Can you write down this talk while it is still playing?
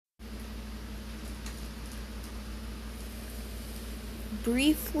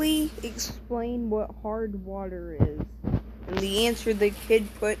briefly explain what hard water is. And the answer the kid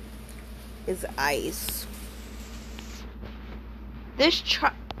put is ice. This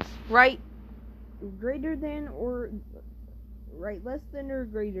right greater than or right less than or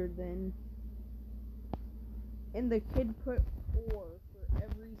greater than. And the kid put 4 for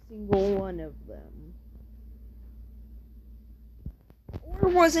every single one of them. Or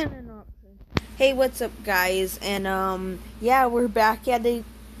wasn't an option. Hey, what's up, guys? And yeah, we're back at it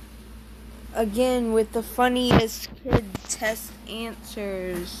again with the funniest kid test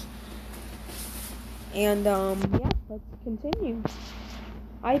answers. And yeah, let's continue.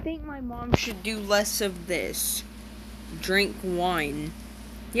 I think my mom should do less of this. Drink wine.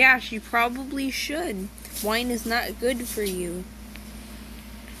 Yeah, she probably should. Wine is not good for you.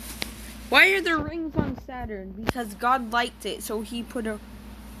 Why are there rings on Saturn? Because God liked it, so he put a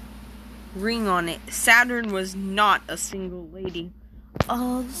ring on it. Saturn was not a single lady.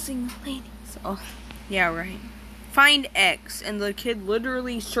 All the single ladies. Oh, yeah, right. Find X. And the kid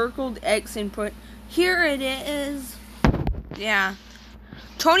literally circled X and put, here it is. Yeah.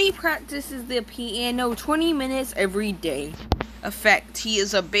 Tony practices the piano 20 minutes every day. Effect. He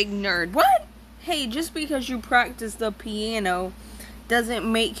is a big nerd. What? Hey, just because you practice the piano doesn't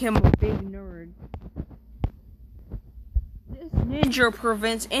make him a big nerd. This ninja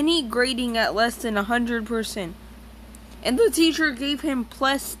prevents any grading at less than 100%. And the teacher gave him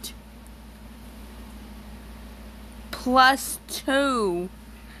plus 2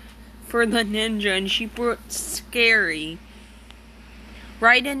 for the ninja, and she put scary.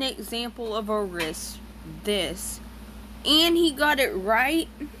 Write an example of a wrist. This. And he got it right?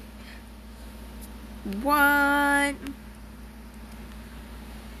 What?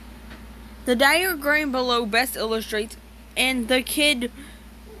 The diagram below best illustrates, and the kid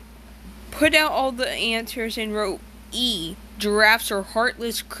put out all the answers and wrote E. Giraffes are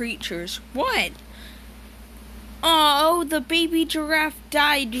heartless creatures. What? Oh, the baby giraffe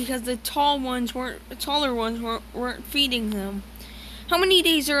died because the taller ones weren't feeding them. How many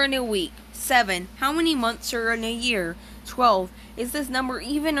days are in a week? 7. How many months are in a year? 12. Is this number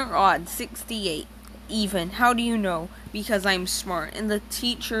even or odd? 68. Even. How do you know? Because I'm smart. And the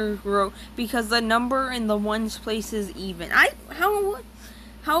teacher wrote, because the number in the ones place is even.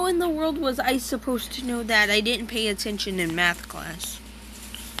 How in the world was I supposed to know that? I didn't pay attention in math class.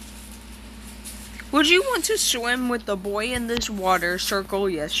 Would you want to swim with the boy in this water? Circle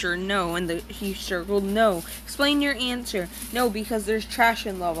yes or no. And he circled no. Explain your answer. No, because there's trash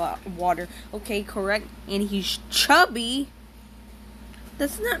in the water. Okay, correct. And he's chubby.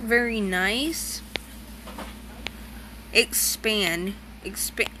 That's not very nice. Expand.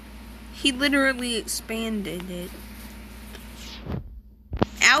 He literally expanded it.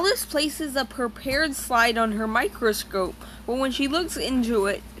 Alice places a prepared slide on her microscope, but when she looks into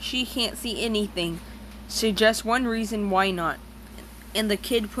it, she can't see anything. Suggest one reason why not. And the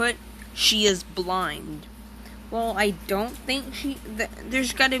kid put, she is blind. Well, I don't think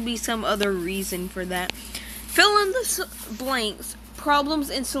there's got to be some other reason for that. Fill in the blanks, problems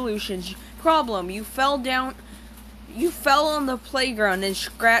and solutions. Problem, you fell on the playground and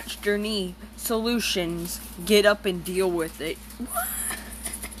scratched your knee. Solutions, get up and deal with it.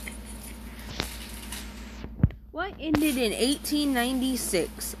 What ended in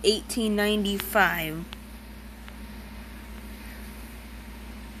 1896, 1895?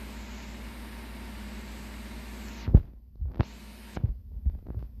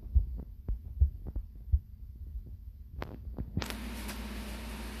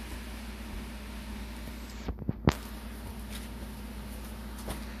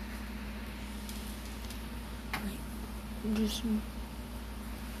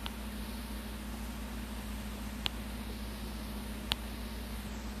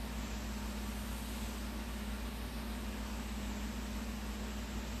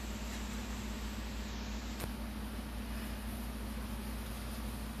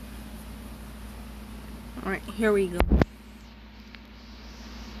 Alright, here we go.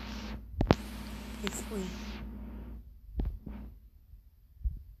 Explain.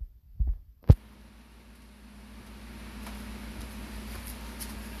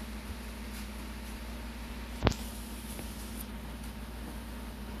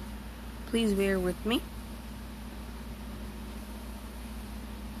 Please bear with me.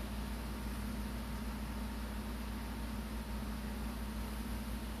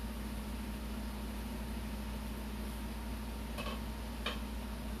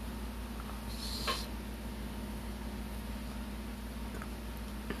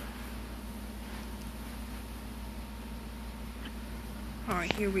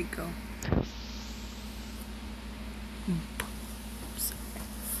 Alright, here we go.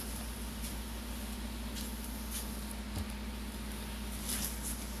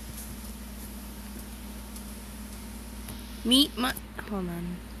 Meet my... Hold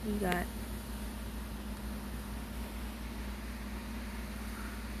on. We got...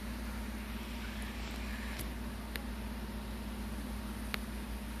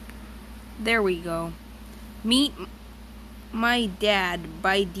 There we go. Meet My Dad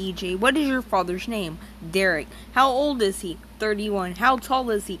by DJ. What is your father's name? Derek. How old is he? 31. How tall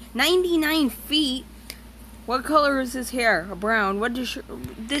is he? 99 feet. What color is his hair? Brown. What is your...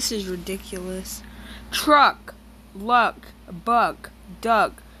 This is ridiculous. Truck. Luck. Buck.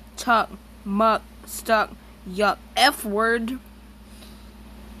 Duck. Tuck. Muck. Stuck. Yuck. F word.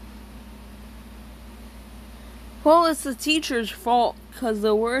 Well, it's the teacher's fault because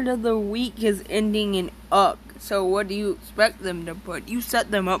the word of the week is ending in uck. So what do you expect them to put? You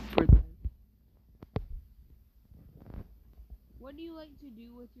set them up for this. What do you like to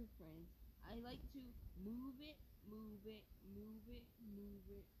do with your friends? I like to move it, move it, move it, move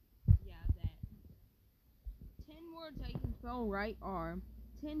it. Yeah, that. 10 words I can spell right are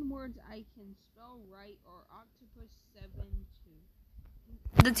 10 words I can spell right are octopus 7-2.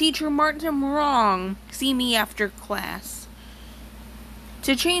 The teacher marked him wrong. See me after class.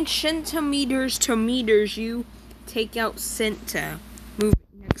 To change centimeters to meters, you take out centa. Move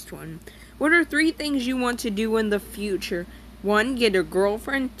it. Next one. What are 3 things you want to do in the future? 1. Get a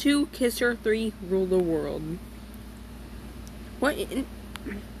girlfriend. 2. Kiss her. 3. Rule the world. What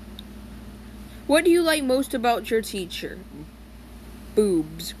do you like most about your teacher?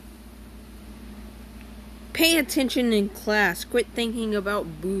 Boobs. Pay attention in class. Quit thinking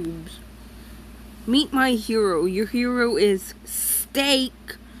about boobs. Meet my hero. Your hero is steak.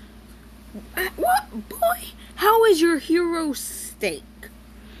 What? Boy, how is your hero steak?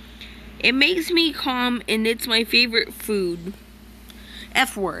 It makes me calm and it's my favorite food.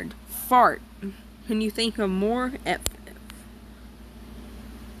 F word. Fart. Can you think of more? F.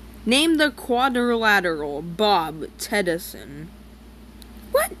 Name the quadrilateral. Bob Tedison.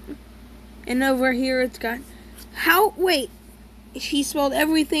 What? And over here it's got... Wait. She spelled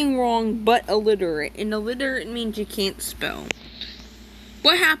everything wrong but illiterate. And illiterate means you can't spell.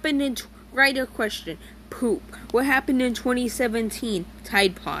 What happened in... Write a question. Poop. What happened in 2017?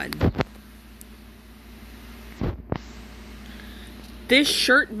 Tide Pod. This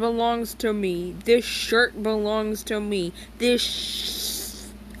shirt belongs to me. This shirt belongs to me.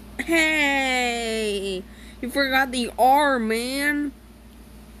 Hey! You forgot the R, man.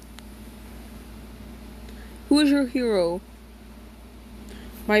 Who is your hero?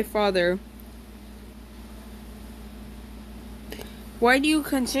 My father. Why do you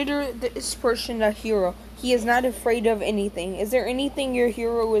consider this person a hero? He is not afraid of anything. Is there anything your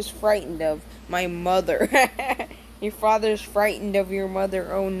hero is frightened of? My mother. Your father's frightened of your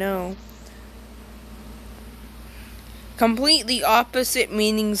mother. Oh no. Complete the opposite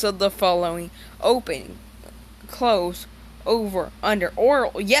meanings of the following. Open, close, over, under,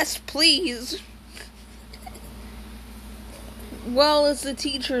 oral. Yes, please. Well, it's the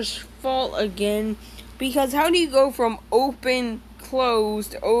teacher's fault again. Because how do you go from open,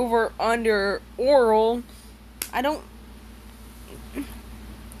 closed, over, under, oral? I don't...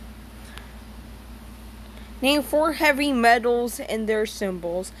 Name 4 heavy metals and their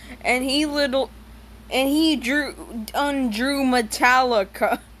symbols. And he undrew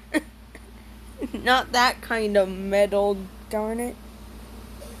Metallica. Not that kind of metal, darn it.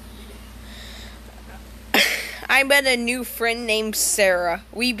 I met a new friend named Sarah.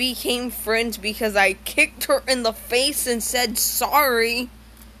 We became friends because I kicked her in the face and said sorry.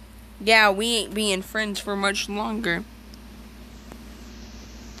 Yeah, we ain't being friends for much longer.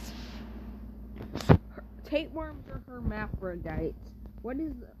 Tapeworms are hermaphrodites. What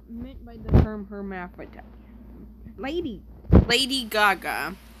is meant by the term hermaphrodite? Lady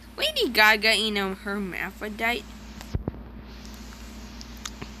Gaga. Lady Gaga ain't a hermaphrodite.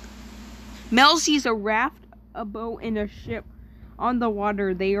 Mel sees a raft, a boat, and a ship on the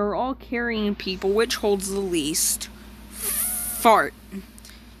water. They are all carrying people. Which holds the least? Fart.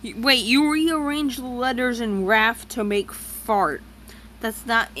 Wait, you rearrange the letters in raft to make fart. That's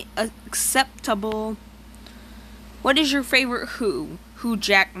not acceptable. What is your favorite Who? Hugh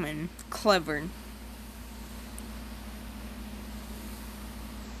Jackman. Clever.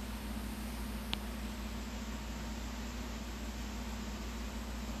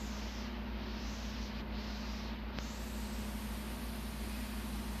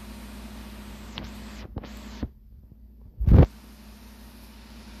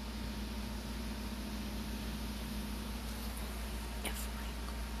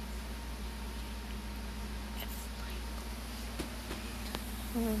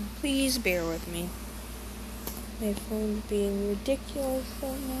 Please bear with me. My phone's being ridiculous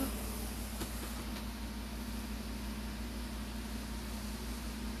right now.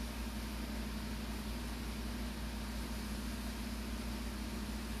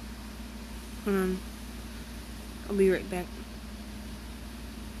 Hold on. I'll be right back.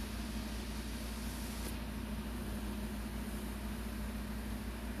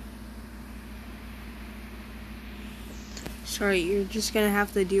 Sorry, you're just gonna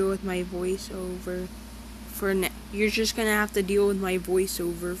have to deal with my voiceover for now. You're just gonna have to deal with my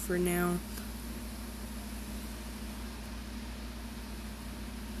voiceover for now.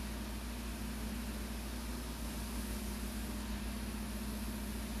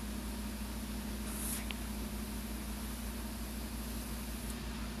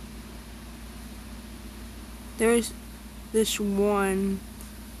 There's this one.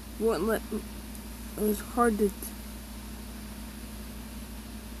 It was hard to.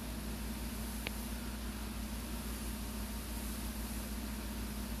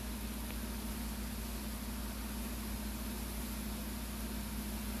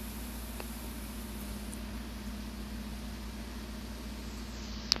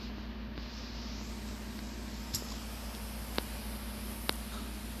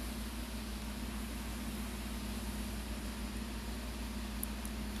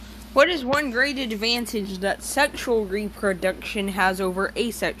 What is one great advantage that sexual reproduction has over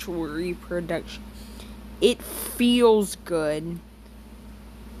asexual reproduction? It feels good.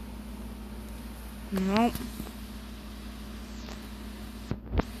 Nope.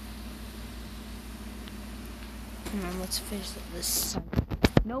 Come on, let's finish this.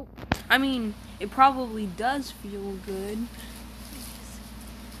 Nope. I mean, it probably does feel good.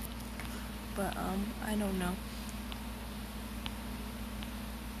 But, I don't know.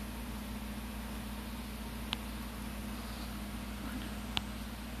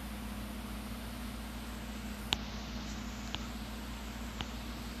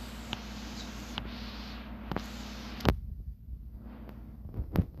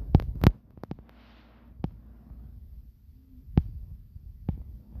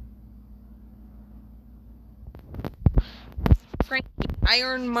 Frankie, I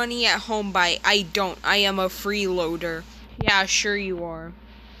earn money at home by I don't. I am a freeloader. Yeah, sure you are.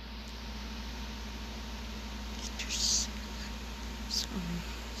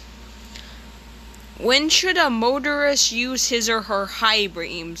 When should a motorist use his or her high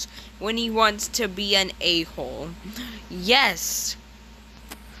beams? When he wants to be an a-hole. Yes.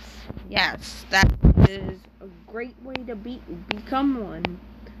 Yes, that is a great way to become one.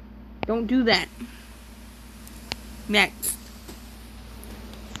 Don't do that. Next.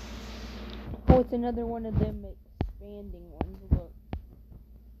 Oh, it's another one of them expanding ones. Look.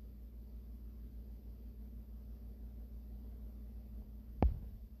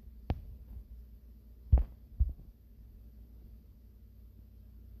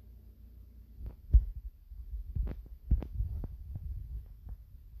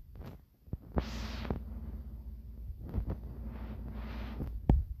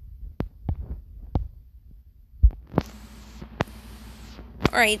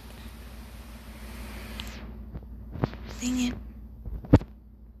 Alright. Dang it.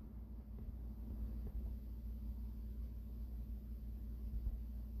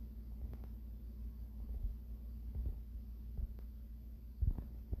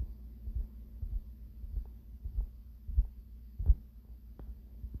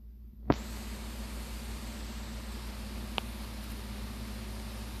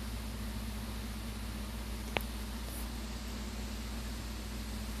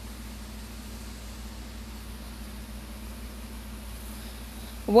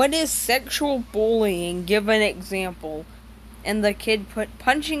 What is sexual bullying? Give an example. And the kid put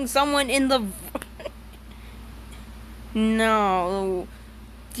punching someone in the... No.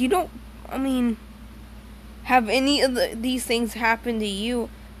 You don't... I mean... Have any of these things happen to you?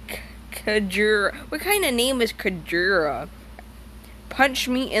 Kajura. What kind of name is Kajura? Punch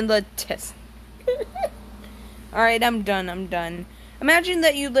me in the test. Alright, I'm done. Imagine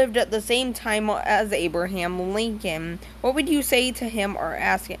that you lived at the same time as Abraham Lincoln. What would you say to him or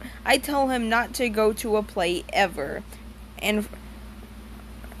ask him? I'd tell him not to go to a play ever. And...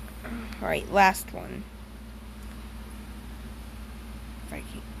 Alright, last one. If I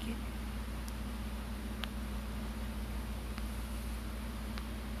can get...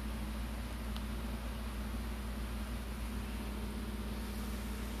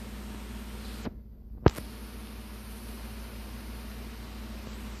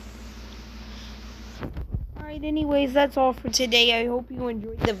 Alright, anyways, that's all for today. I hope you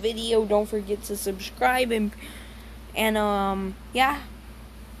enjoyed the video. Don't forget to subscribe and yeah.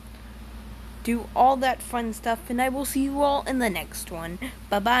 Do all that fun stuff, and I will see you all in the next one.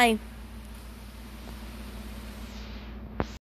 Bye-bye.